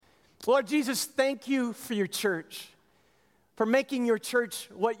Lord Jesus, thank you for your church, for making your church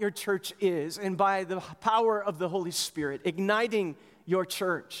what your church is, and by the power of the Holy Spirit, igniting your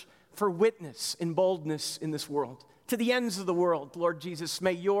church for witness and boldness in this world. To the ends of the world, Lord Jesus,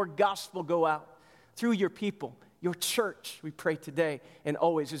 may your gospel go out through your people, your church, we pray today and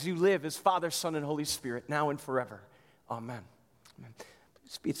always, as you live as Father, Son, and Holy Spirit, now and forever. Amen. Amen.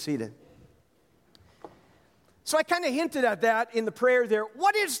 Please be seated. So I kind of hinted at that in the prayer there.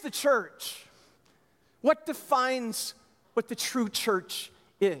 What is the church? What defines what the true church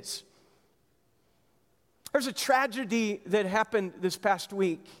is? There's a tragedy that happened this past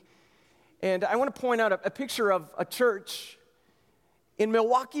week, and I want to point out a picture of a church in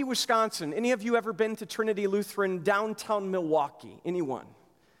Milwaukee, Wisconsin. Any of you ever been to Trinity Lutheran downtown Milwaukee? Anyone?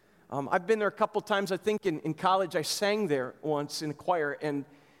 I've been there a couple times. I think in college I sang there once in a choir, and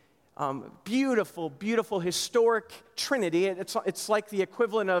beautiful, beautiful historic Trinity. It's like the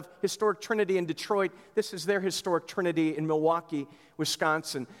equivalent of historic Trinity in Detroit. This is their historic Trinity in Milwaukee,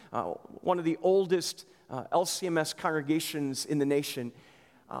 Wisconsin. One of the oldest LCMS congregations in the nation.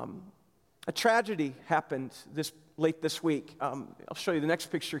 A tragedy happened late this week. I'll show you the next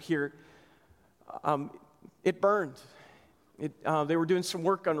picture here. It burned. They were doing some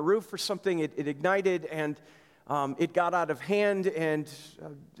work on a roof or something. It ignited, and it got out of hand, and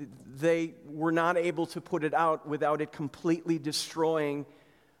they were not able to put it out without it completely destroying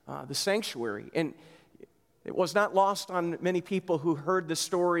the sanctuary. And it was not lost on many people who heard the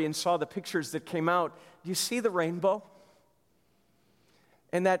story and saw the pictures that came out. Do you see the rainbow?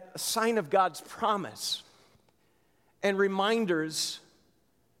 And that sign of God's promise and reminders,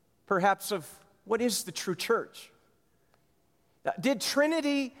 perhaps, of what is the true church. Did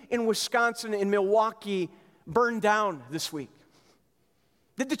Trinity in Wisconsin, in Milwaukee, burn down this week?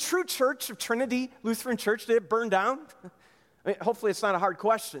 Did the true church of Trinity Lutheran Church, did it burn down? I mean, hopefully it's not a hard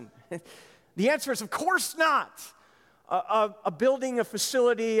question. The answer is, of course not. A building, a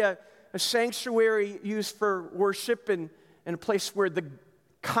facility, a sanctuary used for worship, and a place where the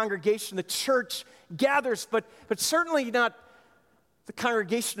congregation, the church gathers, but certainly not. The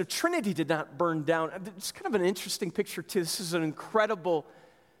congregation of Trinity did not burn down. It's kind of an interesting picture too. This is an incredible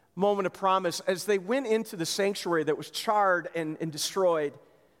moment of promise. As they went into the sanctuary that was charred and destroyed,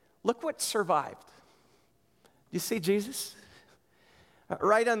 look what survived. Do you see Jesus?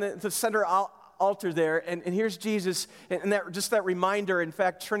 Right on the center altar there, and here's Jesus, and that reminder. In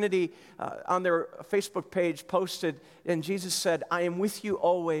fact, Trinity on their Facebook page posted, and Jesus said, "I am with you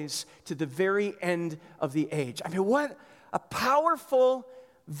always to the very end of the age." I mean, what a powerful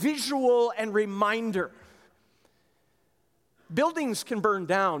visual and reminder. Buildings can burn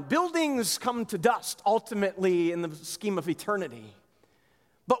down. Buildings come to dust ultimately in the scheme of eternity.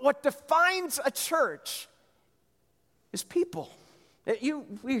 But what defines a church is people.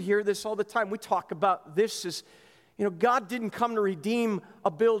 We hear this all the time. We talk about this as, God didn't come to redeem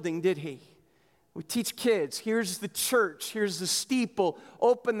a building, did he? We teach kids, here's the church, here's the steeple,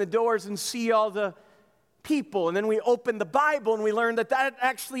 open the doors and see all the people. And then we open the Bible and we learn that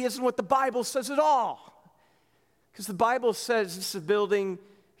actually isn't what the Bible says at all. Because the Bible says this is a building,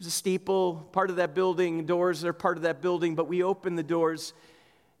 there's a steeple, part of that building, doors are part of that building, but we open the doors,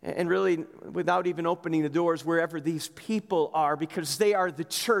 and really without even opening the doors, wherever these people are, because they are the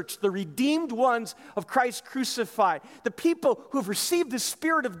church, the redeemed ones of Christ crucified, the people who have received the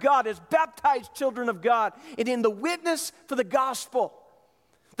Spirit of God as baptized children of God, and in the witness for the gospel,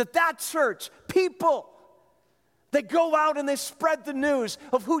 that church, people, they go out and they spread the news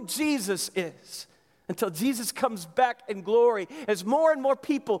of who Jesus is until Jesus comes back in glory, as more and more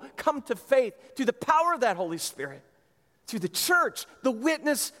people come to faith through the power of that Holy Spirit, through the church, the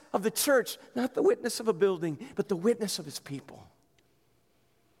witness of the church, not the witness of a building, but the witness of his people.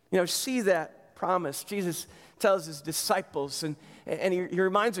 See that promise. Jesus tells his disciples, and he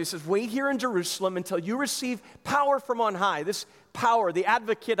reminds them, he says, "Wait here in Jerusalem until you receive power from on high." This power, the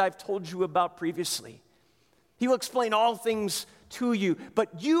advocate I've told you about previously. He will explain all things to you,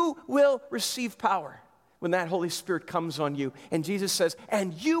 but you will receive power when that Holy Spirit comes on you. And Jesus says,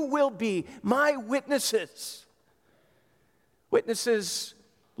 "And you will be my witnesses." Witnesses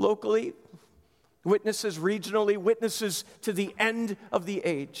locally, witnesses regionally, witnesses to the end of the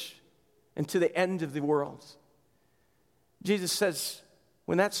age and to the end of the world. Jesus says,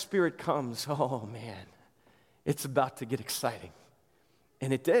 when that Spirit comes, oh man, it's about to get exciting.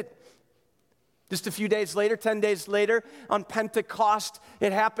 And it did. Just a few days later, 10 days later, on Pentecost,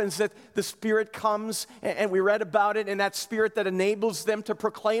 it happens that the Spirit comes, and we read about it, and that Spirit that enables them to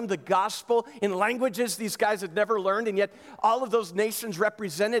proclaim the gospel in languages these guys had never learned, and yet all of those nations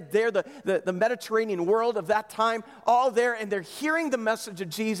represented there, the Mediterranean world of that time, all there, and they're hearing the message of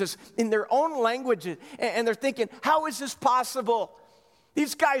Jesus in their own languages, and they're thinking, how is this possible?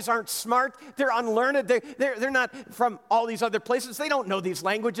 These guys aren't smart. They're unlearned. They're not from all these other places. They don't know these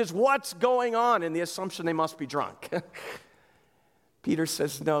languages. What's going on? And the assumption they must be drunk. Peter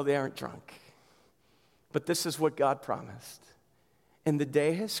says, no, they aren't drunk. But this is what God promised. And the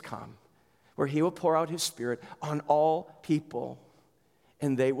day has come where he will pour out his Spirit on all people,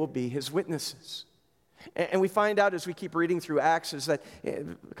 and they will be his witnesses. And we find out as we keep reading through Acts is that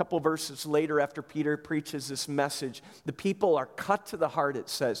a couple of verses later after Peter preaches this message, the people are cut to the heart, it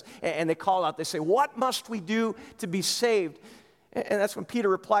says, and they call out, they say, what must we do to be saved? And that's when Peter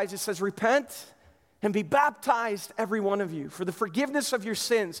replies, he says, repent and be baptized, every one of you, for the forgiveness of your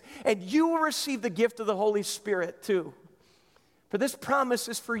sins, and you will receive the gift of the Holy Spirit too. For this promise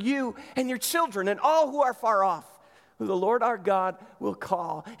is for you and your children and all who are far off, who the Lord our God will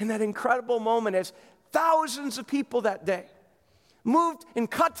call. In that incredible moment as thousands of people that day, moved and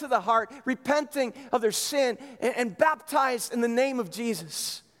cut to the heart, repenting of their sin and baptized in the name of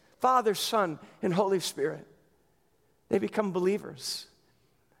Jesus, Father, Son, and Holy Spirit. They become believers.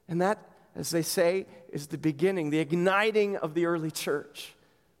 And that, as they say, is the beginning, the igniting of the early church.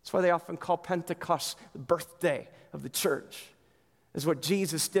 That's why they often call Pentecost the birthday of the church. Is what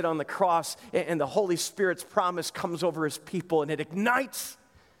Jesus did on the cross, and the Holy Spirit's promise comes over his people, and it ignites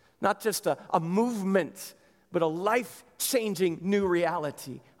not just a movement, but a life-changing new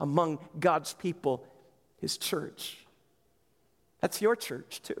reality among God's people, his church. That's your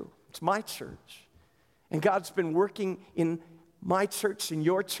church too. It's my church. And God's been working in my church, in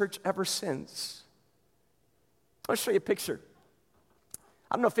your church ever since. I'll show you a picture.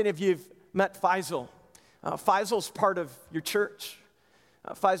 I don't know if any of you have met Faisal. Faisal's part of your church.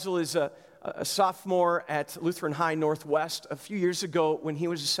 Faisal is a sophomore at Lutheran High Northwest. A few years ago, when he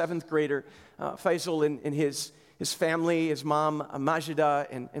was a seventh grader, Faisal and his family, his mom, Majida,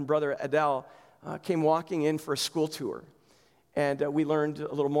 and brother Adel, came walking in for a school tour. And we learned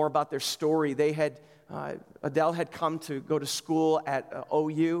a little more about their story. Adel had come to go to school at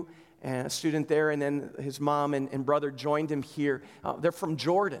OU, and a student there, and then his mom and brother joined him here. They're from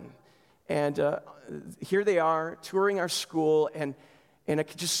Jordan. And here they are, touring our school, and I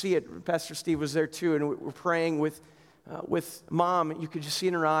could just see it. Pastor Steve was there too, and we're praying with Mom. You could just see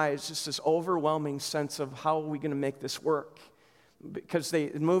in her eyes just this overwhelming sense of how are we going to make this work? Because they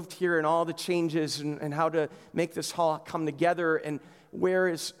moved here and all the changes and how to make this all come together, and where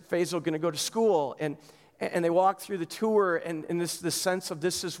is Faisal going to go to school? And they walked through the tour, and this sense of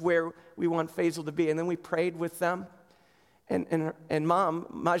this is where we want Faisal to be. And then we prayed with them. And Mom,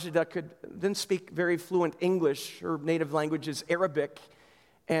 Majida, didn't speak very fluent English. Her native language is Arabic.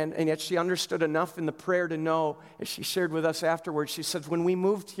 And yet she understood enough in the prayer to know, as she shared with us afterwards, she said, when we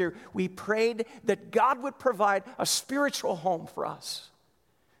moved here, we prayed that God would provide a spiritual home for us.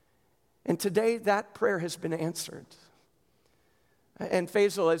 And today, that prayer has been answered. And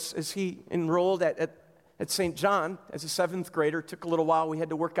Faisal, as he enrolled at St. John as a seventh grader, took a little while. We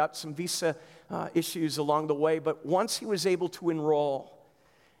had to work out some visa issues along the way. But once he was able to enroll,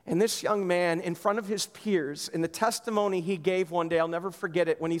 and this young man, in front of his peers, in the testimony he gave one day, I'll never forget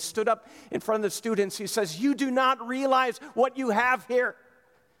it, when he stood up in front of the students, he says, you do not realize what you have here.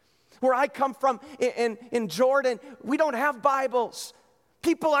 Where I come from in Jordan, we don't have Bibles.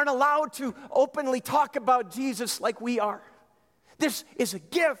 People aren't allowed to openly talk about Jesus like we are. This is a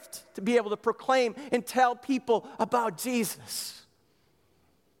gift to be able to proclaim and tell people about Jesus.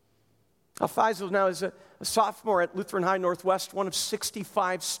 Faisal now is a sophomore at Lutheran High Northwest, one of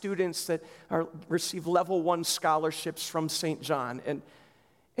 65 students that receive level 1 scholarships from St. John.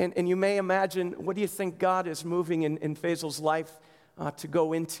 And you may imagine, what do you think God is moving in Faisal's life to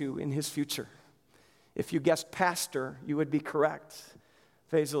go into in his future? If you guessed pastor, you would be correct.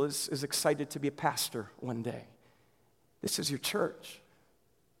 Faisal is excited to be a pastor one day. This is your church.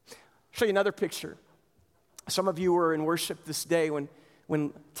 I'll show you another picture. Some of you were in worship this day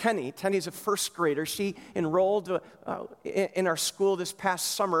when Tenny's a first grader. She enrolled in our school this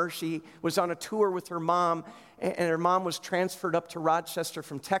past summer. She was on a tour with her mom, and her mom was transferred up to Rochester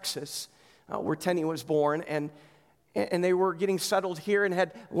from Texas, where Tenny was born, and they were getting settled here and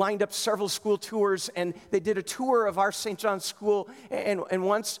had lined up several school tours, and they did a tour of our St. John's school, and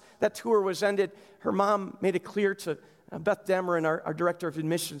once that tour was ended, her mom made it clear to Beth Dameron, our director of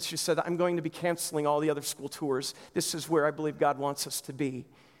admissions, she said, I'm going to be canceling all the other school tours. This is where I believe God wants us to be.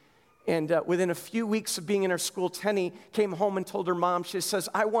 And within a few weeks of being in our school, Tenny came home and told her mom, she says,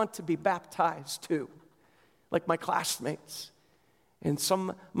 I want to be baptized too, like my classmates. And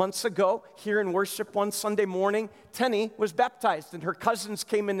some months ago, here in worship one Sunday morning, Tenny was baptized, and her cousins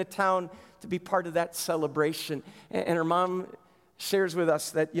came into town to be part of that celebration. And her mom shares with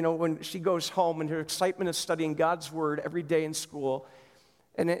us that, when she goes home and her excitement of studying God's Word every day in school,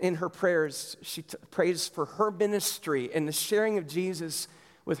 and in her prayers, she prays for her ministry and the sharing of Jesus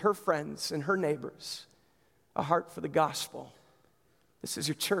with her friends and her neighbors, a heart for the gospel. This is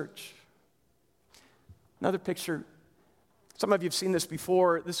your church. Another picture. Some of you have seen this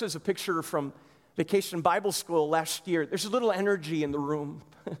before. This is a picture from Vacation Bible School last year. There's a little energy in the room.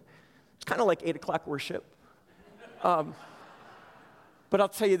 It's kind of like 8 o'clock worship. But I'll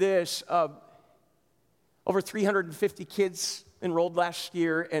tell you this, over 350 kids enrolled last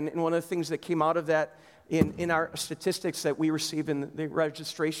year, and one of the things that came out of that in our statistics that we receive in the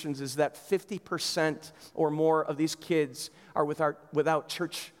registrations is that 50% or more of these kids are without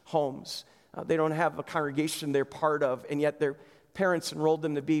church homes. They don't have a congregation they're part of, and yet their parents enrolled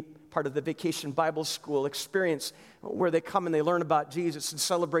them to be part of the Vacation Bible School experience where they come and they learn about Jesus and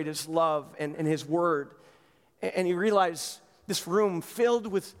celebrate His love and His Word. And you realize this room filled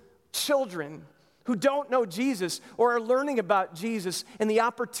with children who don't know Jesus or are learning about Jesus and the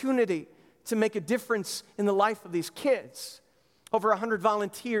opportunity to make a difference in the life of these kids. Over 100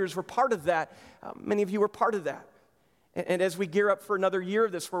 volunteers were part of that. Many of you were part of that. And as we gear up for another year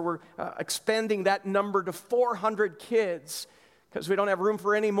of this, where we're expanding that number to 400 kids, because we don't have room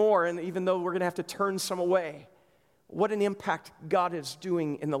for any more, and even though we're going to have to turn some away, what an impact God is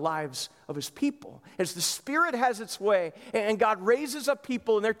doing in the lives of His people. As the Spirit has its way, and God raises up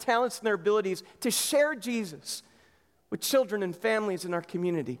people and their talents and their abilities to share Jesus with children and families in our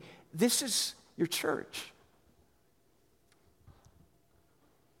community. This is your church.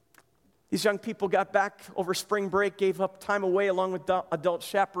 These young people got back over spring break, gave up time away along with adult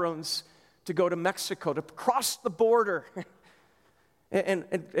chaperones to go to Mexico, to cross the border and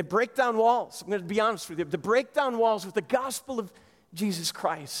break down walls. I'm going to be honest with you, to break down walls with the gospel of Jesus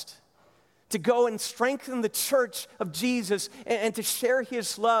Christ, to go and strengthen the church of Jesus and to share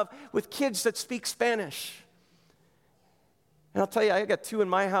His love with kids that speak Spanish. And I'll tell you, I got 2 in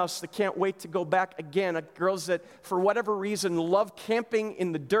my house that can't wait to go back again. Girls that, for whatever reason, love camping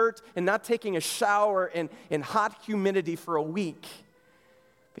in the dirt and not taking a shower in hot humidity for a week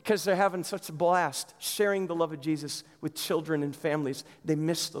because they're having such a blast sharing the love of Jesus with children and families. They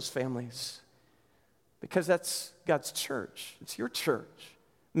miss those families because that's God's church. It's your church,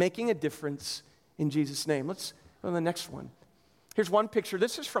 making a difference in Jesus' name. Let's go to the next one. Here's one picture.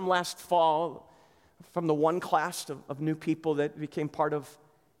 This is from last fall, from the one class of new people that became part of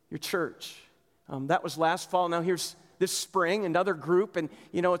your church. That was last fall. Now here's this spring, another group. And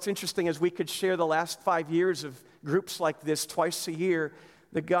it's interesting, as we could share the last 5 years of groups like this twice a year,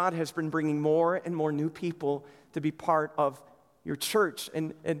 that God has been bringing more and more new people to be part of your church.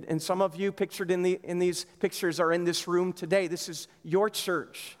 And some of you pictured in these pictures are in this room today. This is your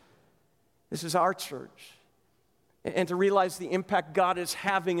church. This is our church. And to realize the impact God is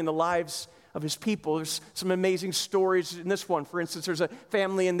having in the lives of His people. There's some amazing stories in this one. For instance, there's a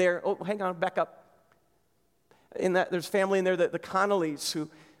family in there. Oh, hang on, back up. There's family in there, the Connollys, who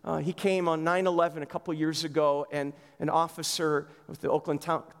he came on 9/11 a couple years ago, and an officer with the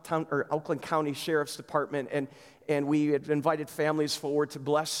Oakland County Sheriff's Department, and we had invited families forward to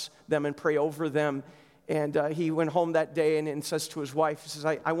bless them and pray over them. And he went home that day and says to his wife, he says,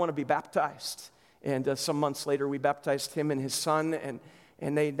 I want to be baptized. And some months later, we baptized him and his son,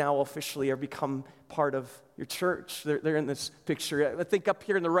 and they now officially have become part of your church. They're in this picture. I think up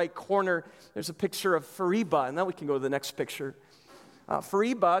here in the right corner, there's a picture of Fariba, and now we can go to the next picture.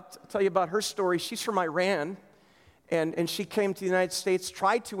 Fariba, I'll tell you about her story. She's from Iran, and she came to the United States,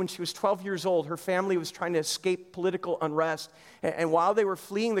 tried to when she was 12 years old. Her family was trying to escape political unrest, and while they were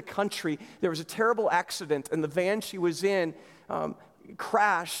fleeing the country, there was a terrible accident, and the van she was in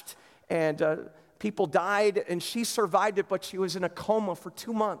crashed, and people died, and she survived it, but she was in a coma for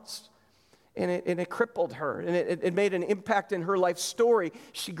 2 months. And it crippled her, and it made an impact in her life story.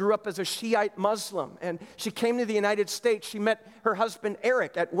 She grew up as a Shiite Muslim, and she came to the United States. She met her husband,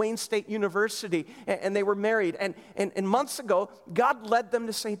 Eric, at Wayne State University, and they were married. And months ago, God led them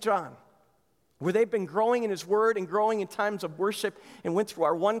to St. John, where they've been growing in His Word and growing in times of worship, and went through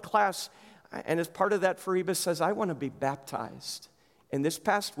our one class. And as part of that, Fariba says, I want to be baptized. And this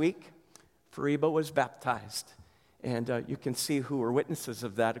past week, Fariba was baptized. And you can see who were witnesses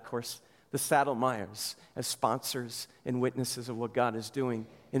of that, of course, the Saddlemeyers, as sponsors and witnesses of what God is doing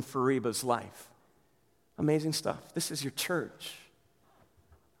in Fariba's life. Amazing stuff. This is your church.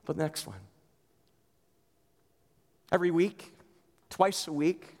 But the next one. Every week, twice a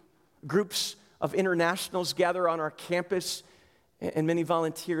week, groups of internationals gather on our campus, and many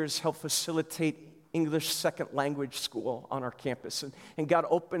volunteers help facilitate English second language school on our campus. And God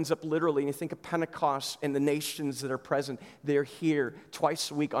opens up literally, and you think of Pentecost and the nations that are present, they're here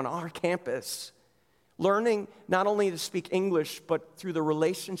twice a week on our campus, learning not only to speak English, but through the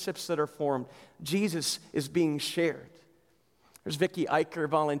relationships that are formed, Jesus is being shared. There's Vicky Eicher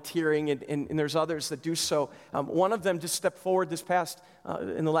volunteering, and there's others that do so. One of them just stepped forward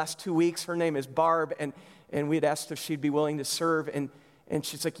in the last 2 weeks. Her name is Barb, and we had asked if she'd be willing to serve, and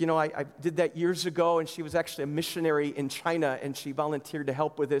she's like, I did that years ago, and she was actually a missionary in China, and she volunteered to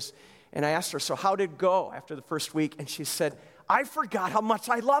help with this. And I asked her, so how did it go after the first week? And she said, I forgot how much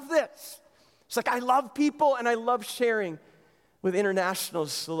I love this. It's like, I love people, and I love sharing with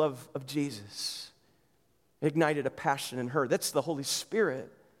internationals the love of Jesus. It ignited a passion in her. That's the Holy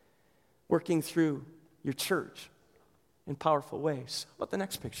Spirit working through your church in powerful ways. How about the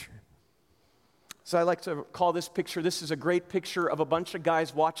next picture? So I like to call this picture, this is a great picture of a bunch of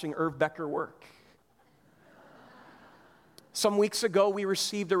guys watching Irv Becker work. Some weeks ago, we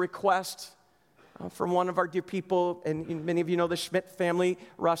received a request from one of our dear people, and many of you know the Schmidt family.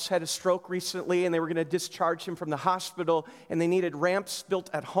 Russ had a stroke recently, and they were going to discharge him from the hospital, and they needed ramps built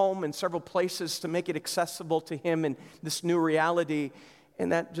at home in several places to make it accessible to him in this new reality.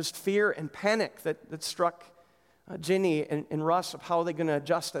 And that just fear and panic that struck Ginny and Russ of how are they going to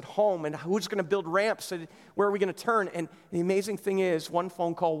adjust at home, and who's going to build ramps, and where are we going to turn? And the amazing thing is, one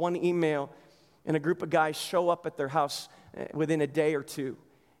phone call, one email, and a group of guys show up at their house within a day or two.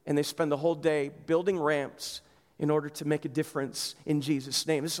 And they spend the whole day building ramps in order to make a difference in Jesus'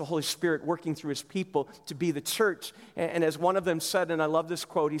 name. This is the Holy Spirit working through his people to be the church. And as one of them said, and I love this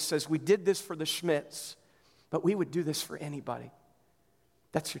quote, he says, we did this for the Schmidts, but we would do this for anybody.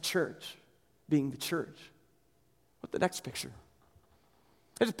 That's your church, being the church. What's the next picture?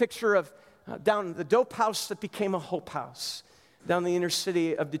 There's a picture of down the dope house that became a hope house, down in the inner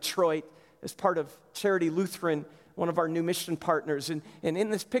city of Detroit as part of Charity Lutheran, one of our new mission partners. And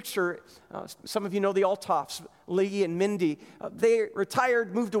in this picture, some of you know the Altoffs, Lee and Mindy. They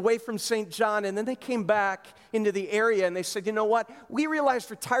retired, moved away from St. John, and then they came back into the area, and they said, you know what? We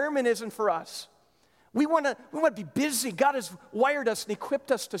realized retirement isn't for us. We want to be busy. God has wired us and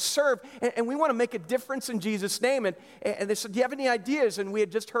equipped us to serve, and we want to make a difference in Jesus' name. And they said, do you have any ideas? And we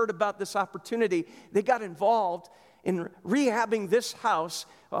had just heard about this opportunity. They got involved in rehabbing this house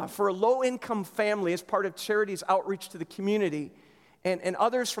for a low-income family as part of Charity's outreach to the community. And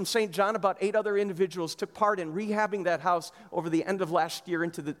others from St. John, about 8 other individuals, took part in rehabbing that house over the end of last year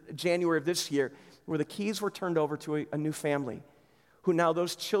into the January of this year, where the keys were turned over to a new family, who now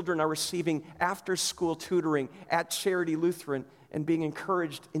those children are receiving after-school tutoring at Charity Lutheran and being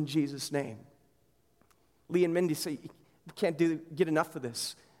encouraged in Jesus' name. Lee and Mindy say, you can't get enough of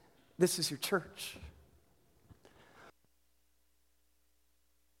this. This is your church.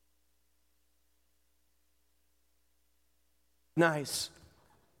 Nice.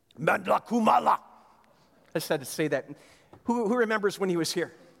 Mandla Kumala. I just had to say that. Who remembers when he was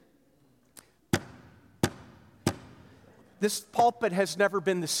here? This pulpit has never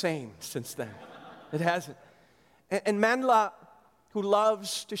been the same since then. It hasn't. And Mandla, who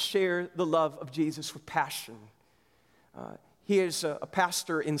loves to share the love of Jesus with passion. He is a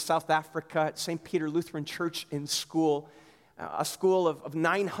pastor in South Africa at St. Peter Lutheran Church in school, a school of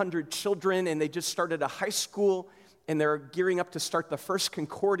 900 children, and they just started a high school, and they're gearing up to start the first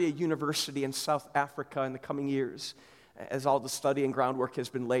Concordia University in South Africa in the coming years, as all the study and groundwork has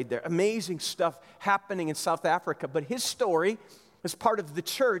been laid there. Amazing stuff happening in South Africa. But his story, as part of the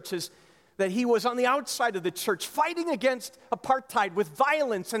church, is that he was on the outside of the church fighting against apartheid with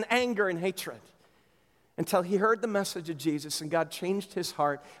violence and anger and hatred, until he heard the message of Jesus, and God changed his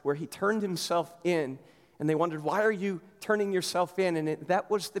heart, where he turned himself in. And they wondered, why are you turning yourself in? And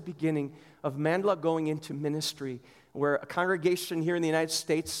that was the beginning of Mandla going into ministry, where a congregation here in the United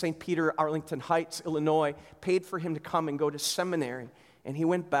States, St. Peter, Arlington Heights, Illinois, paid for him to come and go to seminary. And he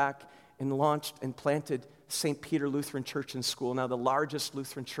went back and launched and planted St. Peter Lutheran Church and School, now the largest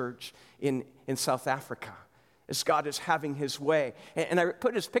Lutheran church in South Africa, as God is having his way. And I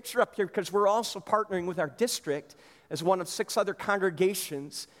put his picture up here because we're also partnering with our district as one of 6 other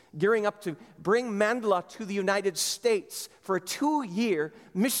congregations, gearing up to bring Mandla to the United States for a 2-year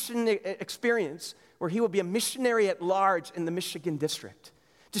mission experience, where he will be a missionary at large in the Michigan district,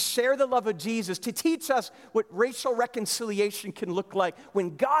 to share the love of Jesus, to teach us what racial reconciliation can look like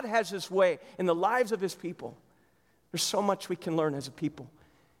when God has his way in the lives of his people. There's so much we can learn as a people.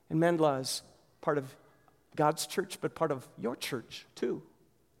 And Mandla is part of God's church, but part of your church too.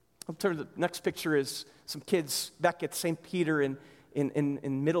 I'll turn to the next picture is some kids back at St. Peter in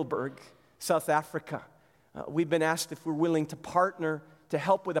Middelburg, South Africa. We've been asked if we're willing to partner to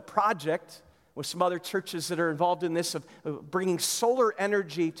help with a project with some other churches that are involved in this of bringing solar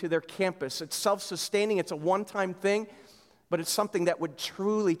energy to their campus. It's self-sustaining, it's a one-time thing, but it's something that would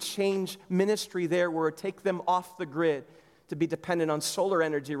truly change ministry there, where it would take them off the grid to be dependent on solar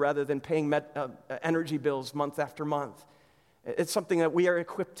energy rather than paying energy bills month after month. It's something that we are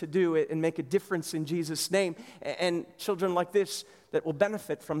equipped to do and make a difference in Jesus' name. And children like this that will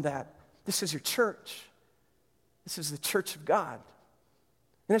benefit from that. This is your church. This is the church of God.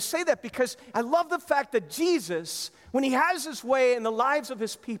 And I say that because I love the fact that Jesus, when he has his way in the lives of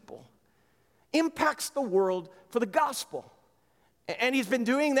his people, impacts the world for the gospel. And he's been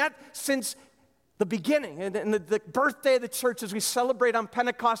doing that since the beginning. And the birthday of the church as we celebrate on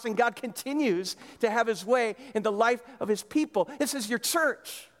Pentecost, and God continues to have his way in the life of his people. This is your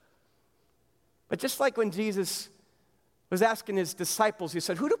church. But just like when Jesus was asking his disciples, he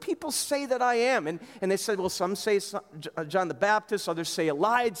said, who do people say that I am? And they said, well, some say John the Baptist, others say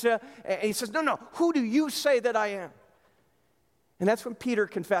Elijah. And he says, no, who do you say that I am? And that's when Peter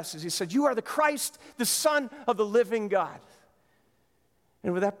confesses. He said, you are the Christ, the Son of the living God.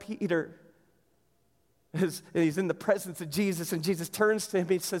 And with that, Peter, he's in the presence of Jesus, and Jesus turns to him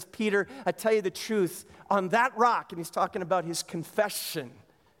and he says, Peter, I tell you the truth, on that rock, and he's talking about his confession.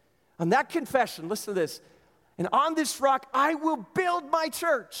 On that confession, listen to this, and on this rock I will build my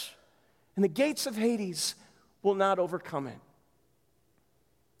church, and the gates of Hades will not overcome it.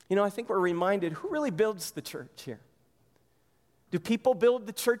 You know, I think we're reminded, who really builds the church here? Do people build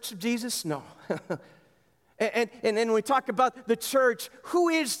the church of Jesus? No. and when we talk about the church, who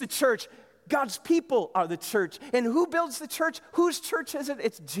is the church? God's people are the church. And who builds the church? Whose church is it?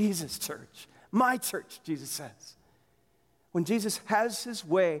 It's Jesus' church. My church, Jesus says. When Jesus has his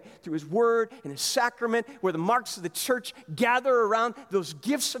way through his word and his sacrament, where the marks of the church gather around those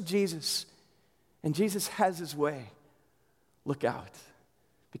gifts of Jesus, and Jesus has his way, look out,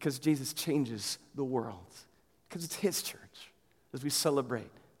 because Jesus changes the world, because it's his church as we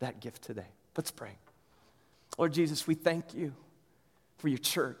celebrate that gift today. Let's pray. Lord Jesus, we thank you for your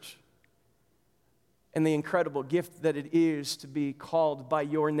church and the incredible gift that it is to be called by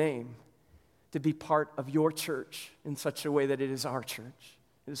your name, to be part of your church in such a way that it is our church.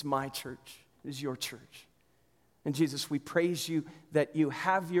 It is my church. It is your church. And Jesus, we praise you that you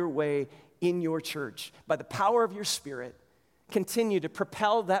have your way in your church. By the power of your Spirit, continue to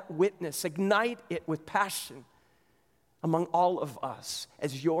propel that witness, ignite it with passion among all of us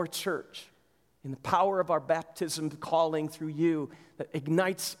as your church, in the power of our baptism calling through you that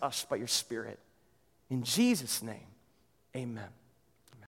ignites us by your Spirit. In Jesus' name, amen.